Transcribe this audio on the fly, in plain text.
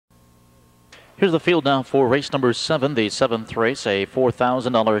Here's the field now for race number 7, the 7th race, a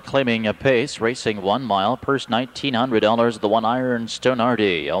 $4,000 claiming a pace, racing 1 mile, purse $1,900, the 1 iron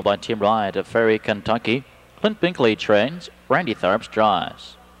Stonardi, all by Team Ride of Ferry, Kentucky. Clint Binkley trains, Randy Tharps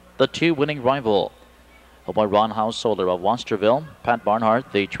drives. The 2 winning rival, all by Ron Householder of Wosterville, Pat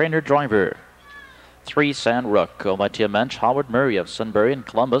Barnhart, the trainer driver. 3 Sand Rook, all by Tim Mensch, Howard Murray of Sunbury and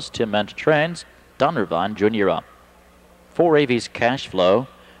Columbus, Tim Mensch trains, Don Irvine Jr. up. 4 Avies Cash Flow,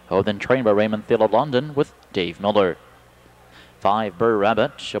 then trained by Raymond Thiel of London with Dave Miller. 5 BURR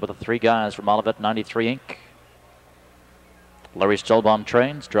Rabbit, with the 3 guys from Olivet 93 Inc. Larry Stalbaum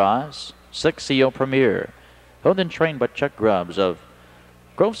trains, drives. 6 CO Premier, then trained by Chuck Grubbs of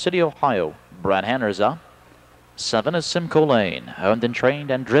Grove City, Ohio. Brad Hanner's up. 7 is Simcoe Lane, then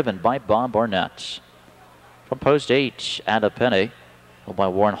trained and driven by Bob Barnett. From post 8, Add a Penny, by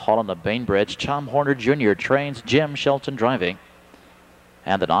Warren Holland of Bainbridge. Tom Horner Jr. trains, Jim Shelton driving.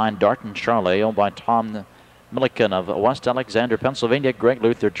 And the 9 Darton Charlie, owned by Tom Milliken of West Alexander, Pennsylvania. Greg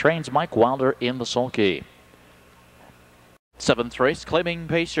Luther trains Mike Wilder in the sulky. 7th race, claiming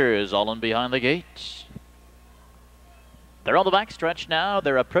Pacers, all in behind the gate. They're on the backstretch now.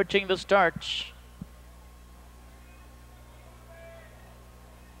 They're approaching the start.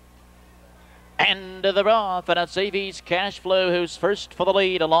 And they're off, and it's Avies Cash Flow who's first for the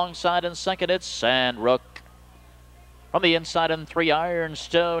lead. Alongside in second, it's Sand Rook. From the inside in 3 iron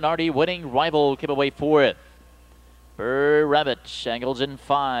Stonardi, winning rival, keep away 4th. BURR Rabbit angles in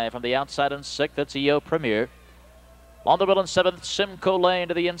 5. From the outside in 6th, that's EO Premier. On the wheel in 7th, Simcoe Lane.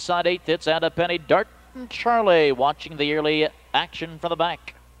 To the inside 8th, it's Add a Penny. Darton Charlie watching the early action from the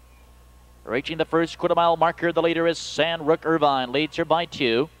back. Reaching the first quarter mile marker, the leader is Sand Rook. Irvine leads her by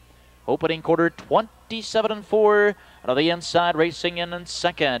 2. Opening quarter 27-4. On the inside, racing in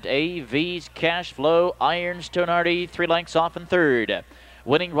second, Avies Cash Flow, Iron Stonardi, 3 lengths off in 3rd.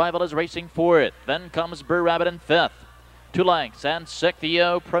 Winning rival is racing 4th. Then comes BURR Rabbit in 5th. 2 lengths and 6th,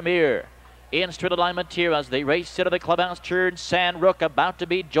 EO Premier. In straight alignment here as they race into the clubhouse turn. Sand Rook about to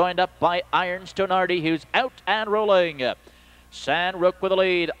be joined up by Iron Stonardi, who's out and rolling. Sand Rook with the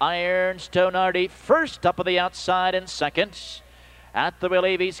lead. Iron Stonardi first up on the outside in second. At the wheel,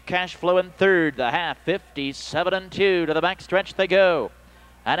 Avies Cash Flow in 3rd. The half, 57-2. To the backstretch they go.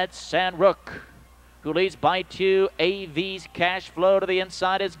 And it's Sand Rook who leads by 2. Avies Cash Flow to the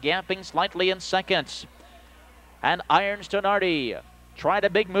inside is gapping slightly in 2nd. And Iron Stonardi tried a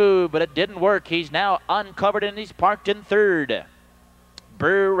big move, but it didn't work. He's now uncovered and he's parked in 3rd.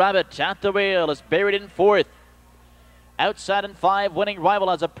 BURR Rabbit at the wheel is buried in 4th. Outside in 5, winning rival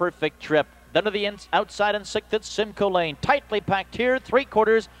has a perfect trip. Then to the outside in 6th, it's Simcoe Lane. Tightly packed here,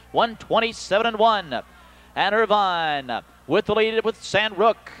 3/4, 127-1. And Irvine with the lead with Sand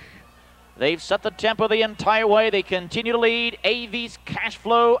Rook. They've set the tempo the entire way. They continue to lead. Avies Cash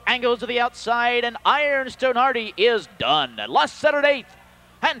Flow angles to the outside, and Iron Stonardi is done. Less set at 8th,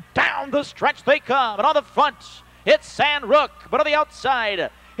 and down the stretch they come. And on the front, it's Sand Rook, but on the outside,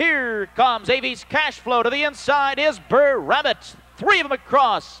 here comes Avies Cash Flow. To the inside is BURR Rabbit. 3 of them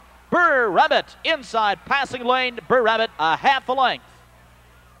across. BURR Rabbit inside passing lane. BURR Rabbit a half a length.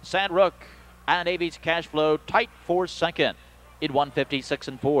 Sand Rook and Avies Cash Flow tight for second in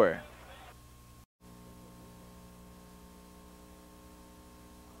 156-4.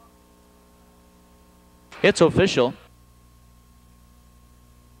 It's official.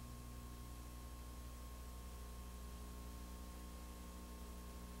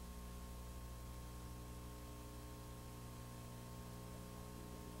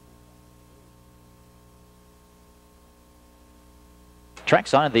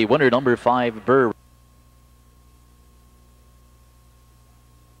 Trackside, the winner, number 5, BURR.